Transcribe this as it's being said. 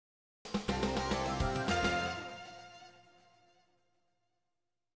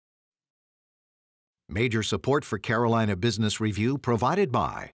Major support for Carolina Business Review provided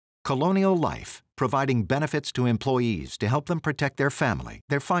by Colonial Life, providing benefits to employees to help them protect their family,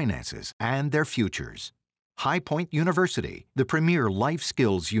 their finances, and their futures. High Point University, the premier life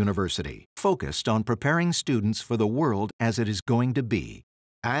skills university, focused on preparing students for the world as it is going to be.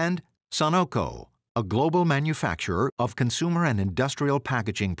 And Sunoco, a global manufacturer of consumer and industrial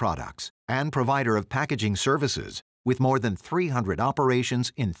packaging products and provider of packaging services with more than 300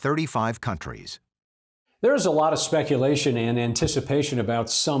 operations in 35 countries. There's a lot of speculation and anticipation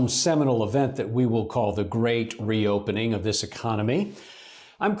about some seminal event that we will call the Great Reopening of this economy.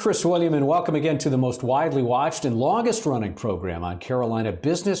 I'm Chris William, and welcome again to the most widely watched and longest running program on Carolina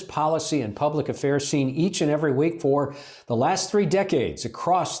business, policy, and public affairs, seen each and every week for the last 3 decades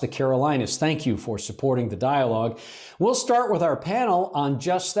across the Carolinas. Thank you for supporting the dialogue. We'll start with our panel on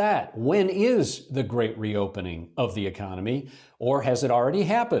just that. When is the Great Reopening of the economy, or has it already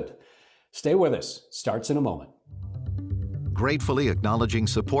happened? Stay with us. Starts in a moment. Gratefully acknowledging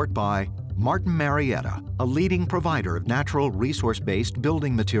support by Martin Marietta, a leading provider of natural resource-based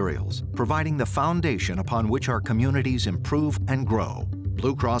building materials, providing the foundation upon which our communities improve and grow.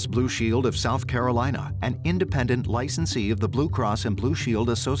 Blue Cross Blue Shield of South Carolina, an independent licensee of the Blue Cross and Blue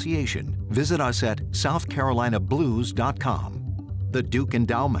Shield Association. Visit us at southcarolinablues.com. The Duke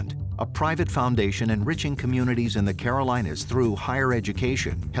Endowment, a private foundation enriching communities in the Carolinas through higher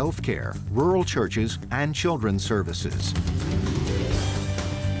education, healthcare, rural churches, and children's services.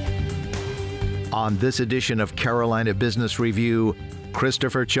 On this edition of Carolina Business Review,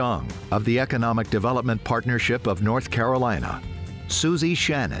 Christopher Chung of the Economic Development Partnership of North Carolina, Susie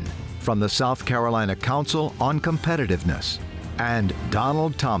Shannon from the South Carolina Council on Competitiveness, and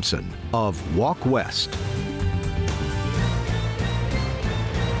Donald Thompson of Walk West.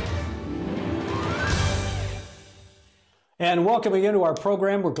 And welcome again to our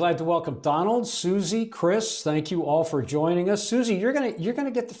program. We're glad to welcome Donald, Susie, Chris. Thank you all for joining us. Susie, you're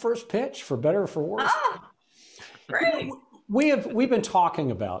gonna get the first pitch, for better or for worse. Oh, great. We've been talking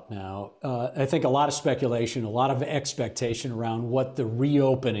about now, I think, a lot of speculation, a lot of expectation around what the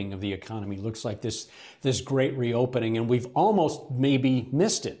reopening of the economy looks like, this great reopening, and we've almost maybe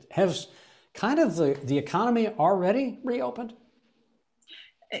missed it. Has kind of the economy already reopened?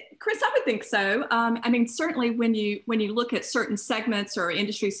 Chris, I would think so. I mean, certainly when you look at certain segments or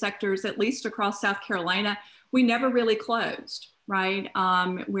industry sectors, at least across South Carolina, we never really closed, right?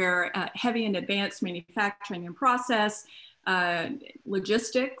 We're heavy in advanced manufacturing and process,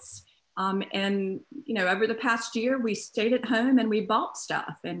 logistics. And, you know, over the past year, we stayed at home and we bought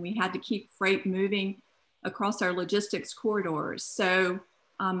stuff, and we had to keep freight moving across our logistics corridors. So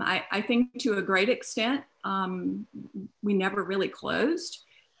I think to a great extent, we never really closed.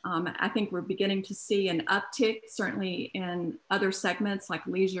 I think we're beginning to see an uptick, certainly in other segments like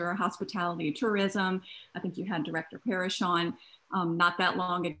leisure, hospitality, tourism. I think you had Director Parrish on not that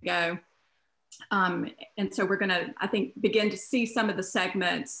long ago. And so we're gonna, I think, begin to see some of the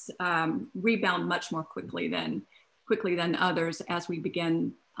segments rebound much more quickly than others as we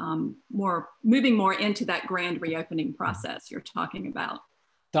begin moving more into that grand reopening process you're talking about.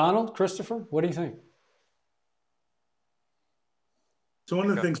 Donald, Christopher, what do you think? So one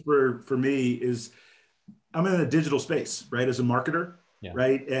of the things for me is I'm in a digital space, right? As a marketer,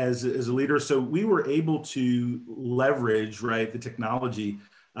 right? As a leader. So we were able to leverage, right, the technology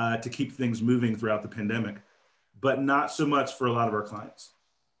to keep things moving throughout the pandemic, but not so much for a lot of our clients.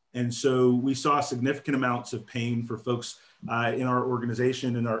 And so we saw significant amounts of pain for folks in our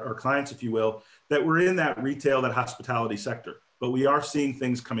organization and our clients, if you will, that were in that retail, that hospitality sector. But we are seeing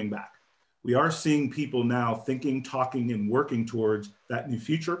things coming back. We are seeing people now thinking, talking, and working towards that new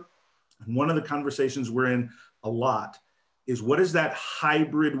future. And one of the conversations we're in a lot is, what does that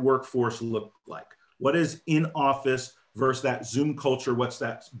hybrid workforce look like? What is in office versus that Zoom culture? What's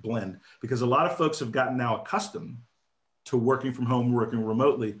that blend? Because a lot of folks have gotten now accustomed to working from home, working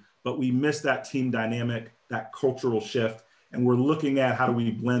remotely, but we miss that team dynamic, that cultural shift. And we're looking at how do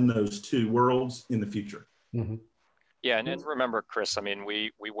we blend those two worlds in the future. Mm-hmm. Yeah, and remember, Chris, I mean,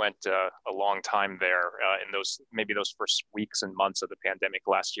 we went a long time there in those first weeks and months of the pandemic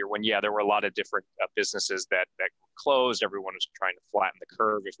last year when, there were a lot of different businesses that closed. Everyone was trying to flatten the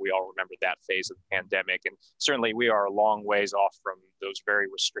curve, if we all remember that phase of the pandemic. And certainly we are a long ways off from those very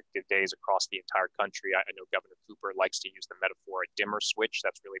restricted days across the entire country. I know Governor Cooper likes to use the metaphor, a dimmer switch.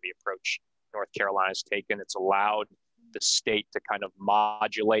 That's really the approach North Carolina's taken. It's allowed the state to kind of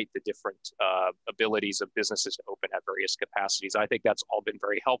modulate the different abilities of businesses to open at various capacities. I think that's all been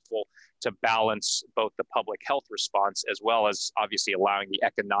very helpful to balance both the public health response as well as obviously allowing the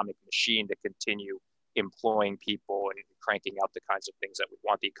economic machine to continue employing people and cranking out the kinds of things that we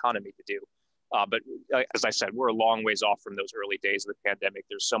want the economy to do. But as I said, we're a long ways off from those early days of the pandemic.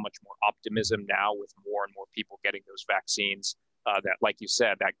 There's so much more optimism now with more and more people getting those vaccines that, like you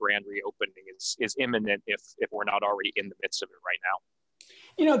said, that grand reopening is imminent if we're not already in the midst of it right now.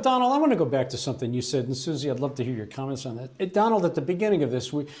 You know, Donald, I want to go back to something you said, and Susie, I'd love to hear your comments on that. Donald, at the beginning of this,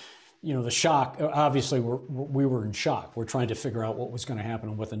 the shock, obviously we were in shock. We're trying to figure out what was going to happen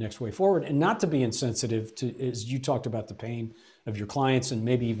and what the next way forward, and not to be insensitive to, as you talked about, the pain of your clients and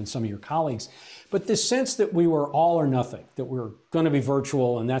maybe even some of your colleagues, but this sense that we were all or nothing, that we're going to be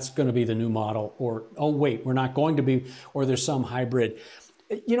virtual and that's going to be the new model, or, oh, wait, we're not going to be, or there's some hybrid.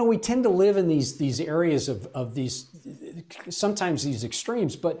 You know, we tend to live in these areas of these, sometimes these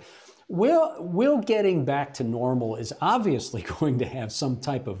extremes, but will getting back to normal is obviously going to have some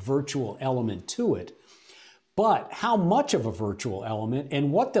type of virtual element to it. But how much of a virtual element,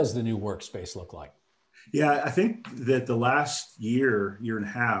 and what does the new workspace look like? Yeah, I think that the last year and a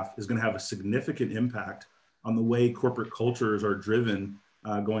half is going to have a significant impact on the way corporate cultures are driven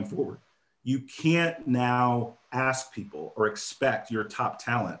going forward. You can't now ask people or expect your top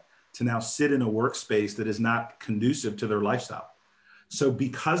talent to now sit in a workspace that is not conducive to their lifestyle. So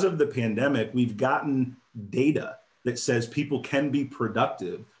because of the pandemic, we've gotten data that says people can be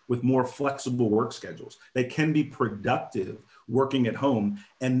productive with more flexible work schedules. They can be productive working at home.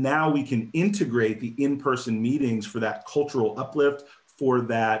 And now we can integrate the in-person meetings for that cultural uplift, for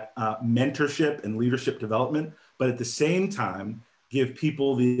that mentorship and leadership development, but at the same time, give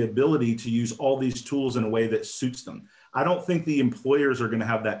people the ability to use all these tools in a way that suits them. I don't think the employers are going to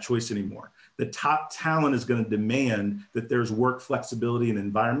have that choice anymore. The top talent is going to demand that there's work flexibility and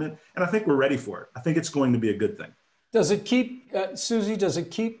environment. And I think we're ready for it. I think it's going to be a good thing. Does it keep, Susie, does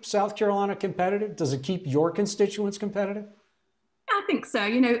it keep South Carolina competitive? Does it keep your constituents competitive? I think so.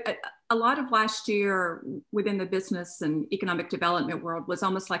 You know, a lot of last year within the business and economic development world was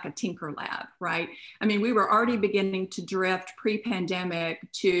almost like a tinker lab, right? I mean, we were already beginning to drift pre-pandemic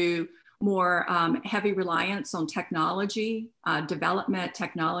to more heavy reliance on technology development,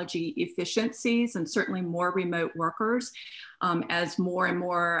 technology efficiencies, and certainly more remote workers as more and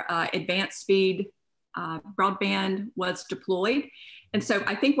more advanced speed broadband was deployed. And so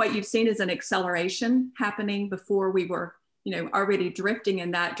I think what you've seen is an acceleration happening. Before we were already drifting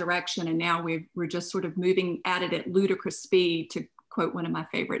in that direction. And now we're just sort of moving at it at ludicrous speed, to quote one of my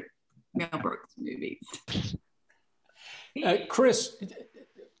favorite Mel Brooks movies. Chris,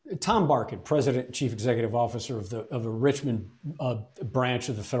 Tom Barkin, President and Chief Executive Officer of the Richmond branch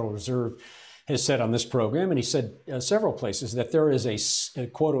of the Federal Reserve, has said on this program, and he said several places, that there is a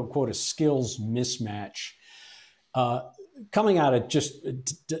quote unquote a skills mismatch. Coming out of just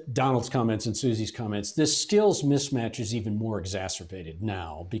Donald's comments and Susie's comments, this skills mismatch is even more exacerbated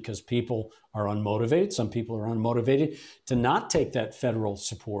now because people are unmotivated. Some people are unmotivated to not take that federal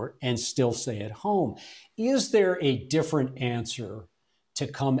support and still stay at home. Is there a different answer to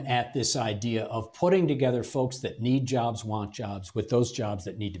come at this idea of putting together folks that need jobs, want jobs, with those jobs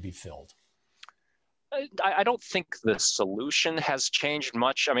that need to be filled? I don't think the solution has changed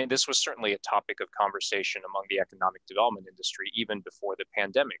much. I mean, this was certainly a topic of conversation among the economic development industry even before the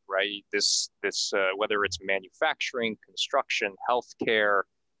pandemic, right? This whether it's manufacturing, construction, healthcare,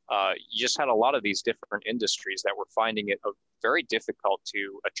 you just had a lot of these different industries that were finding it very difficult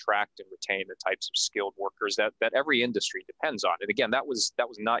to attract and retain the types of skilled workers that every industry depends on. And again, that was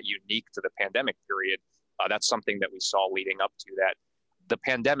not unique to the pandemic period. That's something that we saw leading up to that. The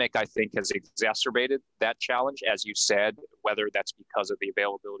pandemic, I think, has exacerbated that challenge, as you said, whether that's because of the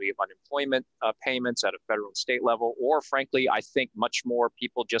availability of unemployment payments at a federal and state level, or frankly, I think much more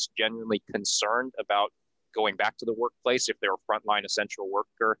people just genuinely concerned about going back to the workplace if they're a frontline essential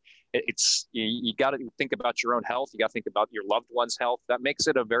worker. You got to think about your own health. You got to think about your loved one's health. That makes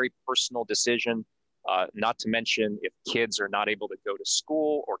it a very personal decision, not to mention if kids are not able to go to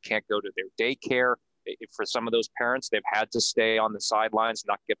school or can't go to their daycare. For some of those parents, they've had to stay on the sidelines,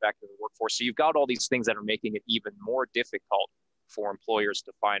 not get back to the workforce. So you've got all these things that are making it even more difficult for employers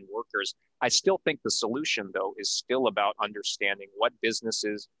to find workers. I still think the solution, though, is still about understanding what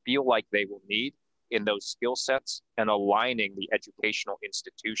businesses feel like they will need in those skill sets and aligning the educational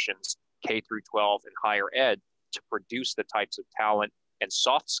institutions, K through 12 and higher ed, to produce the types of talent and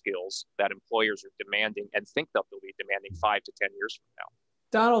soft skills that employers are demanding and think that they'll be demanding 5 to 10 years from now.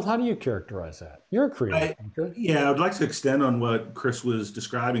 Donald, how do you characterize that? You're a creative thinker. Yeah, I'd like to extend on what Chris was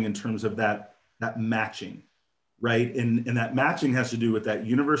describing in terms of that matching, right? And that matching has to do with that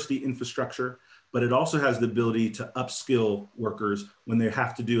university infrastructure, but it also has the ability to upskill workers when they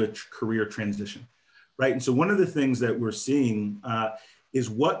have to do a career transition, right? And so one of the things that we're seeing is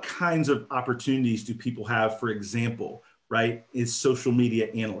what kinds of opportunities do people have, for example, right, is social media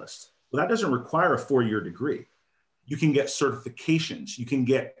analysts, Well, that doesn't require a 4-year degree. You can get certifications, you can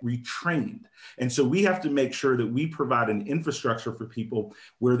get retrained. And so we have to make sure that we provide an infrastructure for people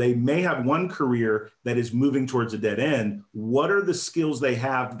where they may have one career that is moving towards a dead end. What are the skills they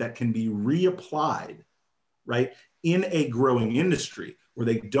have that can be reapplied, right, in a growing industry where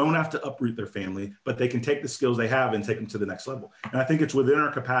they don't have to uproot their family, but they can take the skills they have and take them to the next level? And I think it's within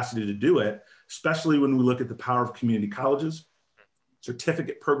our capacity to do it, especially when we look at the power of community colleges,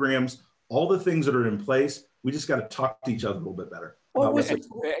 certificate programs, all the things that are in place. We just got to talk to each other a little bit better. Go ahead.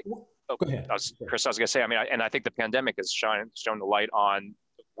 Chris, I was going to say, I think the pandemic has shown the light on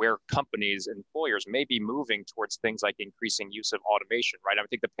where companies and employers may be moving towards things like increasing use of automation, right? I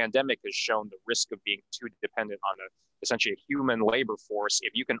think the pandemic has shown the risk of being too dependent on essentially a human labor force.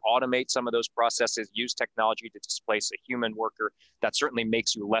 If you can automate some of those processes, use technology to displace a human worker, that certainly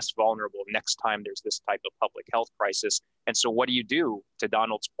makes you less vulnerable next time there's this type of public health crisis. And so what do you do, to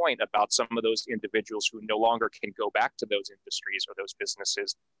Donald's point, about some of those individuals who no longer can go back to those industries or those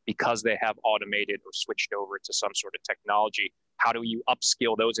businesses because they have automated or switched over to some sort of technology? How do you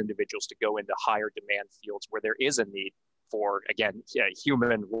upskill those individuals to go into higher demand fields where there is a need for, again,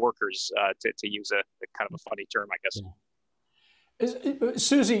 human workers, to use a kind of a funny term, I guess.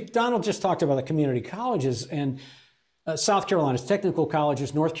 Susie, Donald just talked about the community colleges, and South Carolina's technical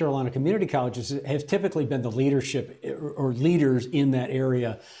colleges, North Carolina community colleges have typically been the leadership or leaders in that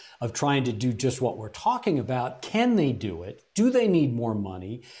area of trying to do just what we're talking about. Can they do it? Do they need more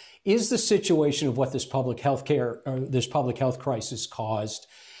money? Is the situation of what this public health crisis caused,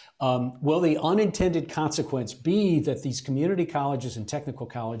 will the unintended consequence be that these community colleges and technical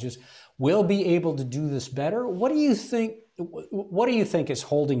colleges will be able to do this better? What do you think? What do you think is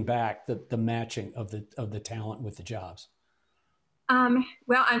holding back the matching of the talent with the jobs?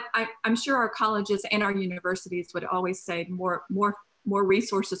 Well, I'm sure our colleges and our universities would always say more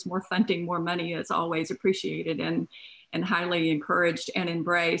resources, more funding, more money is always appreciated and highly encouraged and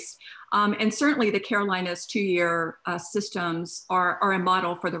embraced. And certainly the Carolinas 2-year systems are a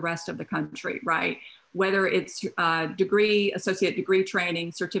model for the rest of the country, right? Whether it's associate degree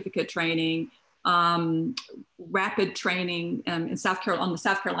training, certificate training, rapid training in on the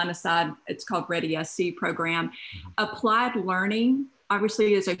South Carolina side, it's called Ready SC program. Applied learning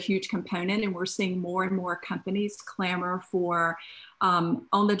obviously is a huge component, and we're seeing more and more companies clamor for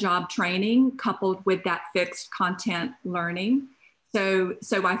on-the-job training coupled with that fixed content learning. So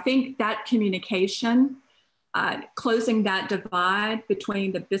I think that communication, closing that divide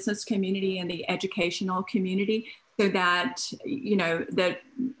between the business community and the educational community, so that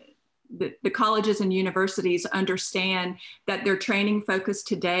the colleges and universities understand that their training focus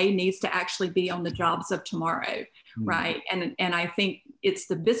today needs to actually be on the jobs of tomorrow, right? And I think it's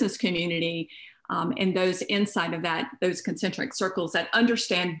the business community and those inside of those concentric circles that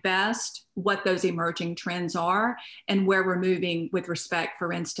understand best what those emerging trends are and where we're moving with respect,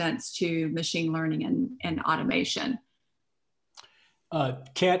 for instance, to machine learning and automation.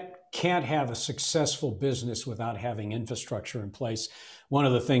 Can't have a successful business without having infrastructure in place. One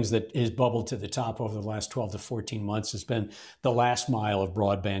of the things that has bubbled to the top over the last 12 to 14 months has been the last mile of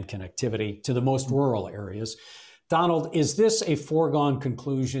broadband connectivity to the most rural areas. Donald, is this a foregone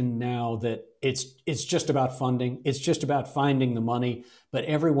conclusion now that it's just about funding, it's just about finding the money, but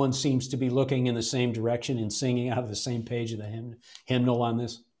everyone seems to be looking in the same direction and singing out of the same page of the hymnal on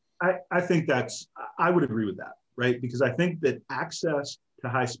this? I think I would agree with that, right? Because I think that access to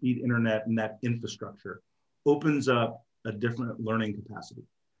high-speed internet and that infrastructure opens up a different learning capacity,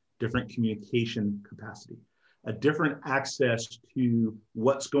 different communication capacity, a different access to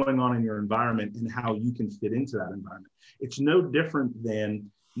what's going on in your environment and how you can fit into that environment. It's no different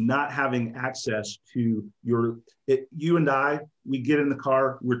than not having access to you and I, we get in the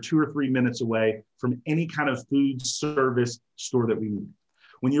car, we're 2 or 3 minutes away from any kind of food service store that we need.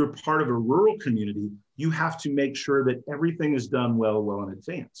 When you're part of a rural community, you have to make sure that everything is done well in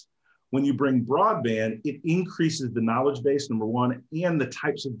advance. When you bring broadband, it increases the knowledge base, number one, and the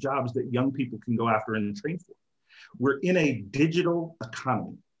types of jobs that young people can go after and train for. We're in a digital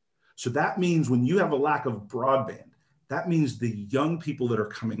economy. So that means when you have a lack of broadband, that means the young people that are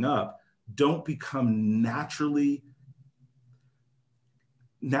coming up don't become naturally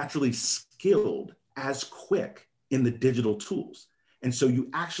skilled as quick in the digital tools. And so you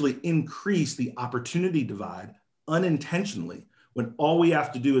actually increase the opportunity divide unintentionally when all we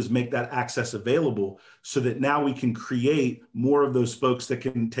have to do is make that access available so that now we can create more of those folks that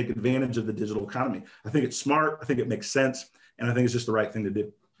can take advantage of the digital economy. I think it's smart, I think it makes sense, and I think it's just the right thing to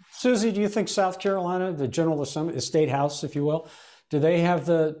do. Susie, do you think South Carolina, the General Assembly, the State House, if you will, do they have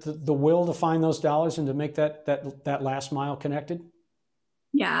the will to find those dollars and to make that last mile connected?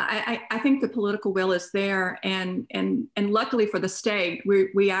 Yeah, I think the political will is there, and luckily for the state,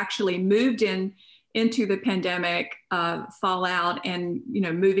 we actually moved into the pandemic fallout, and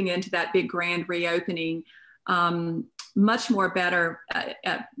moving into that big grand reopening, much more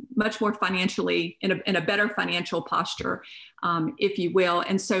financially in a better financial posture, if you will.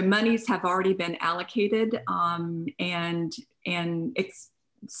 And so monies have already been allocated, and it's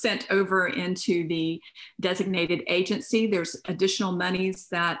sent over into the designated agency. There's additional monies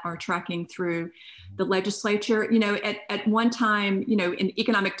that are tracking through the legislature. At one time, in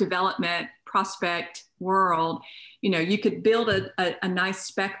economic development prospect world, you could build a nice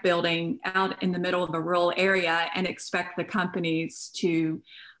spec building out in the middle of a rural area and expect the companies to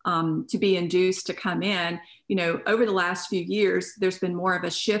be induced to come in. Over the last few years, there's been more of a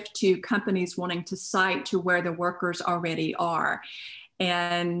shift to companies wanting to site to where the workers already are.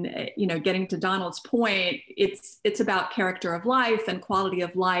 And, getting to Donald's point, it's about character of life and quality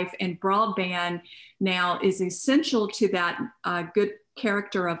of life, and broadband now is essential to that good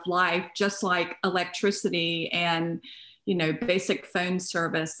character of life, just like electricity and, basic phone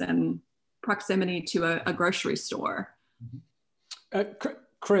service and proximity to a grocery store.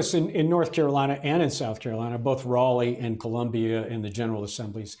 Chris, in North Carolina and in South Carolina, both Raleigh and Columbia in the General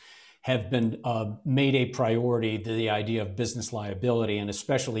Assemblies have been made a priority, the idea of business liability, and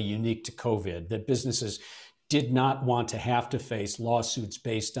especially unique to COVID, that businesses did not want to have to face lawsuits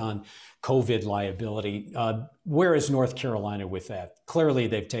based on COVID liability. Where is North Carolina with that? Clearly,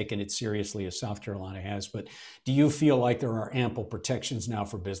 they've taken it seriously, as South Carolina has, but do you feel like there are ample protections now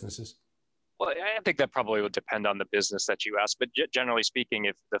for businesses? Well, I think that probably would depend on the business that you ask. But generally speaking,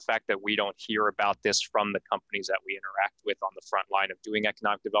 if the fact that we don't hear about this from the companies that we interact with on the front line of doing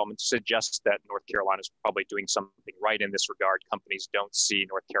economic development suggests that North Carolina is probably doing something right in this regard. Companies don't see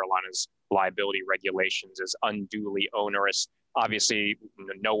North Carolina's liability regulations as unduly onerous. Obviously,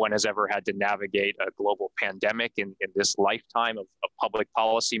 no one has ever had to navigate a global pandemic in this lifetime of public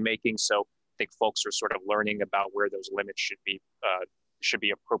policy making. So I think folks are sort of learning about where those limits should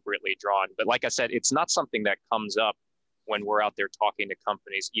be appropriately drawn. But like I said, it's not something that comes up when we're out there talking to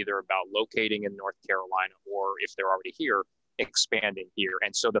companies either about locating in North Carolina or, if they're already here, expanding here.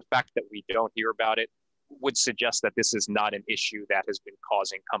 And so the fact that we don't hear about it would suggest that this is not an issue that has been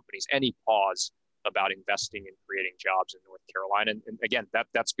causing companies any pause about investing and creating jobs in North Carolina. And again,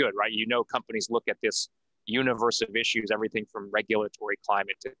 that's good, right? Companies look at this universe of issues, everything from regulatory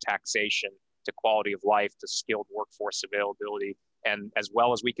climate to taxation to quality of life to skilled workforce availability. And as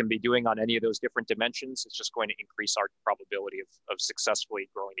well as we can be doing on any of those different dimensions, it's just going to increase our probability of successfully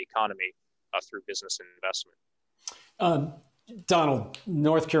growing the economy through business and investment. Donald,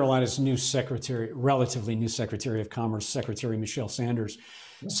 North Carolina's relatively new Secretary of Commerce, Secretary Michelle Sanders,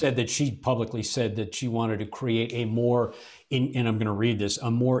 said that she publicly said that she wanted to create and I'm going to read this, a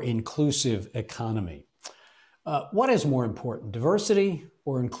more inclusive economy. What is more important, diversity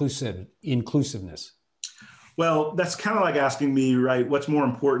or inclusiveness? Well, that's kind of like asking me, right, what's more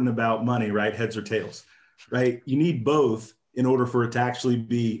important about money, right? Heads or tails, right? You need both in order for it to actually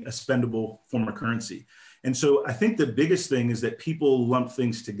be a spendable form of currency. And so I think the biggest thing is that people lump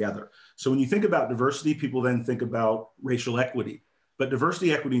things together. So when you think about diversity, people then think about racial equity. But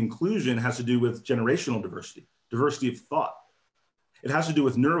diversity, equity, inclusion has to do with generational diversity, diversity of thought. It has to do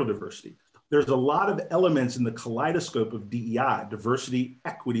with neurodiversity. There's a lot of elements in the kaleidoscope of DEI, diversity,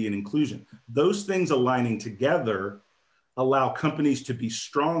 equity, and inclusion. Those things aligning together allow companies to be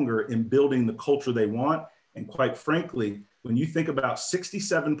stronger in building the culture they want. And quite frankly, when you think about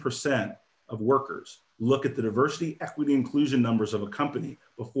 67% of workers look at the diversity, equity, inclusion numbers of a company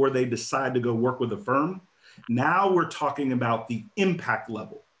before they decide to go work with a firm, now we're talking about the impact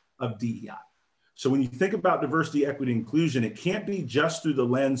level of DEI. So when you think about diversity, equity, inclusion, it can't be just through the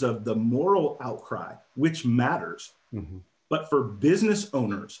lens of the moral outcry, which matters, but for business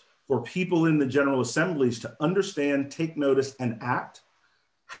owners, for people in the General Assemblies to understand, take notice, and act,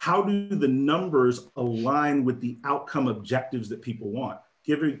 how do the numbers align with the outcome objectives that people want?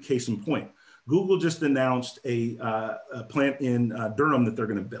 Give a case in point. Google just announced a plant in Durham that they're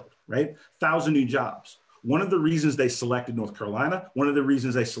going to build, right? 1,000 new jobs. One of the reasons they selected North Carolina, one of the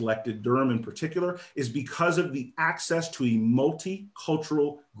reasons they selected Durham in particular, is because of the access to a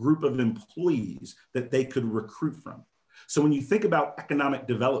multicultural group of employees that they could recruit from. So when you think about economic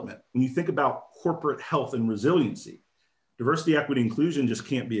development, when you think about corporate health and resiliency, diversity, equity, inclusion just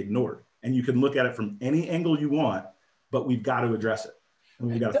can't be ignored. And you can look at it from any angle you want, but we've got to address it.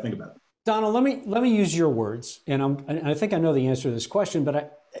 And we've got to think about it. Donald, let me use your words, and I think I know the answer to this question, but I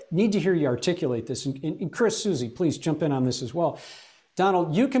need to hear you articulate this. And Chris, Susie, please jump in on this as well.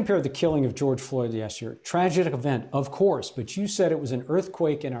 Donald, you compared the killing of George Floyd last year. Tragic event, of course, but you said it was an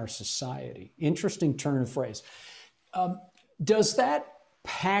earthquake in our society. Interesting turn of phrase. Does that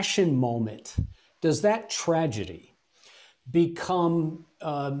passion moment, does that tragedy become,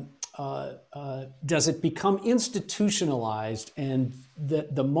 does it become institutionalized, and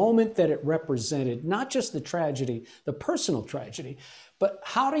the moment that it represented, not just the tragedy, the personal tragedy, but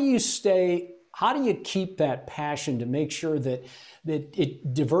how do you keep that passion to make sure that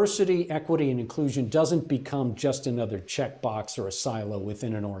diversity, equity, and inclusion doesn't become just another checkbox or a silo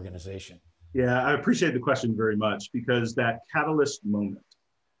within an organization? Yeah, I appreciate the question very much, because that catalyst moment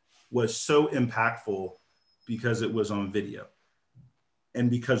was so impactful because it was on video. And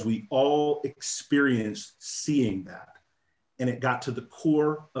because we all experienced seeing that, and it got to the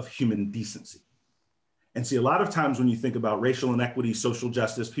core of human decency. And see, a lot of times when you think about racial inequity, social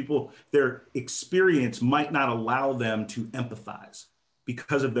justice, people, their experience might not allow them to empathize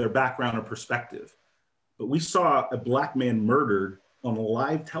because of their background or perspective. But we saw a Black man murdered on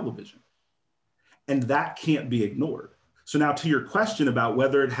live television, and that can't be ignored. So now to your question about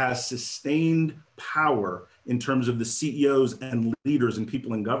whether it has sustained power in terms of the CEOs and leaders and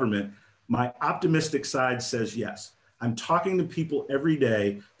people in government, my optimistic side says yes. I'm talking to people every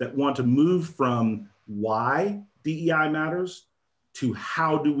day that want to move from why DEI matters to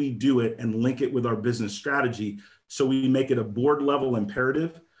how do we do it and link it with our business strategy, so we make it a board level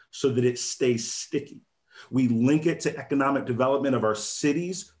imperative so that it stays sticky. We link it to economic development of our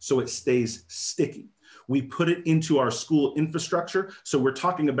cities so it stays sticky. We put it into our school infrastructure. So we're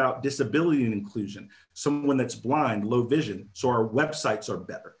talking about disability and inclusion, someone that's blind, low vision, so our websites are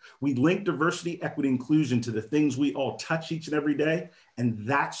better. We link diversity, equity, inclusion to the things we all touch each and every day. And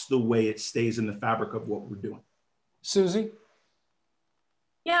that's the way it stays in the fabric of what we're doing. Susie?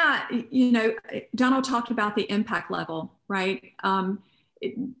 Yeah, Donald talked about the impact level, right? I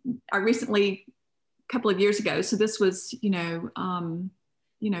recently, a couple of years ago, so this was,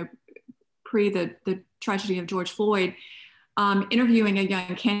 pre the tragedy of George Floyd, interviewing a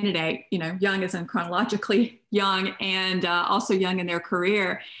young candidate, young as in chronologically young, and also young in their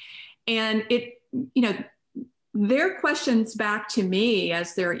career. And their questions back to me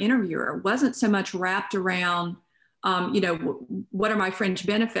as their interviewer wasn't so much wrapped around, what are my fringe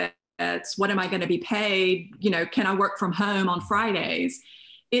benefits? What am I going to be paid? Can I work from home on Fridays?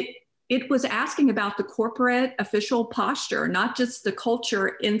 It was asking about the corporate official posture, not just the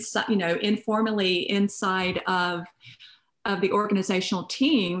culture inside, informally inside of the organizational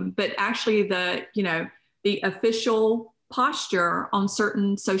team, but actually the official posture on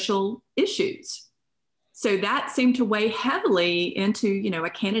certain social issues. So that seemed to weigh heavily into, a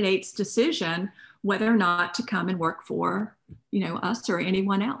candidate's decision whether or not to come and work for, us or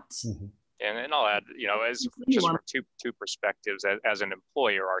anyone else. Mm-hmm. And I'll add, as just from two perspectives, as an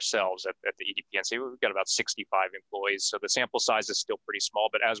employer ourselves at the EDPNC, we've got about 65 employees. So the sample size is still pretty small,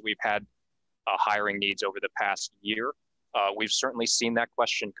 but as we've had hiring needs over the past year, we've certainly seen that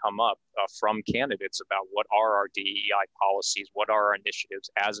question come up from candidates about what are our DEI policies, what are our initiatives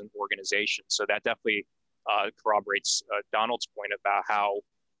as an organization. So that definitely corroborates Donald's point about how,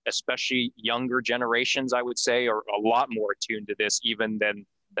 especially younger generations, I would say, are a lot more attuned to this even than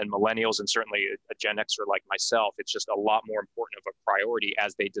millennials, and certainly a Gen Xer like myself. It's just a lot more important of a priority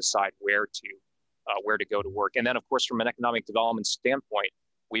as they decide where to go to work. And then, of course, from an economic development standpoint,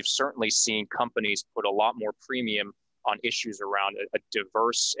 we've certainly seen companies put a lot more premium on issues around a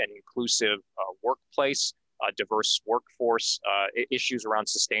diverse and inclusive workplace, a diverse workforce, issues around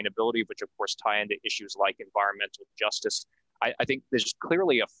sustainability, which of course tie into issues like environmental justice. I think there's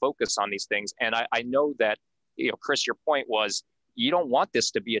clearly a focus on these things. And I know that, Chris, your point was, you don't want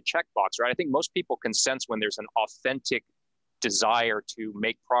this to be a checkbox, right? I think most people can sense when there's an authentic desire to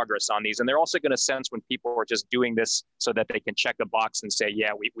make progress on these. And they're also going to sense when people are just doing this so that they can check a box and say, yeah,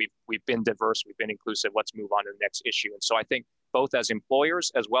 we've been diverse, we've been inclusive, let's move on to the next issue. And so I think both as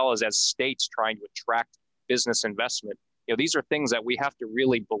employers as well as states trying to attract business investment, these are things that we have to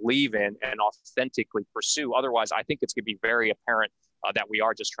really believe in and authentically pursue. Otherwise, I think it's going to be very apparent that we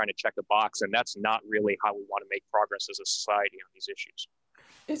are just trying to check a box, and that's not really how we want to make progress as a society on these issues.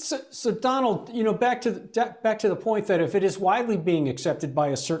 So Donald, back to the point that if it is widely being accepted by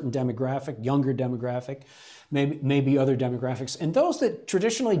a certain demographic, younger demographic, maybe other demographics, and those that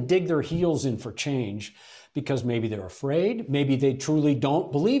traditionally dig their heels in for change because maybe they're afraid, maybe they truly don't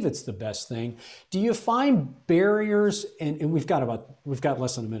believe it's the best thing, do you find barriers, and we've got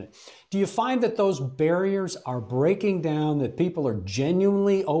less than a minute, do you find that those barriers are breaking down, that people are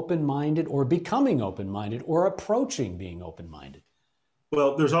genuinely open-minded or becoming open-minded or approaching being open-minded?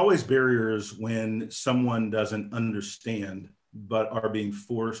 Well, there's always barriers when someone doesn't understand but are being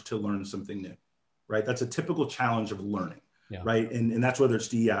forced to learn something new, right? That's a typical challenge of learning, right? And that's whether it's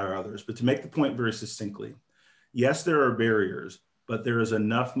DEI or others. But to make the point very succinctly, yes, there are barriers, but there is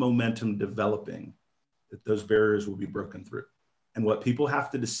enough momentum developing that those barriers will be broken through. And what people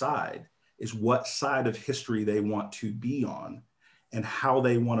have to decide is what side of history they want to be on and how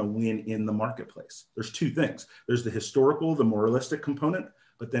they want to win in the marketplace. There's two things. There's the historical, the moralistic component,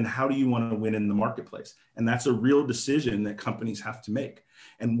 but then how do you want to win in the marketplace? And that's a real decision that companies have to make.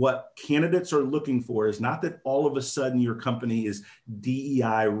 And what candidates are looking for is not that all of a sudden your company is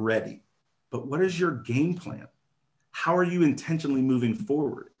DEI ready, but what is your game plan? How are you intentionally moving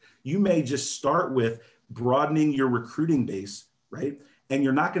forward? You may just start with broadening your recruiting base, right? And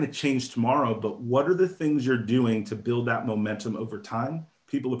you're not going to change tomorrow, but what are the things you're doing to build that momentum over time?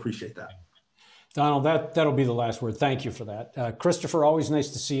 People appreciate that. Donald, that'll be the last word. Thank you for that. Christopher, always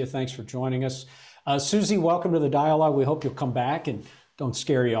nice to see you. Thanks for joining us. Susie, welcome to the dialogue. We hope you'll come back and don't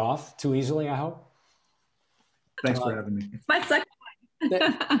scare you off too easily, I hope. Thanks for having me. My second.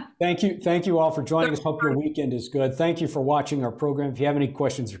 Thank you all for joining us. Hope your weekend is good. Thank you for watching our program. If you have any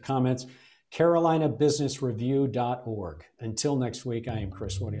questions or comments, CarolinaBusinessReview.org. Until next week, I am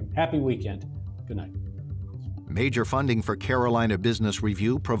Chris William. Happy weekend. Good night. Major funding for Carolina Business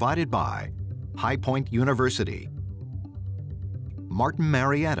Review provided by High Point University, Martin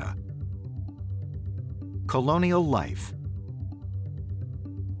Marietta, Colonial Life,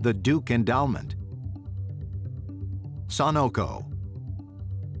 the Duke Endowment, Sonoco,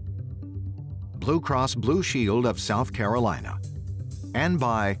 Blue Cross Blue Shield of South Carolina, and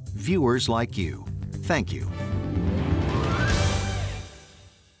by viewers like you. Thank you.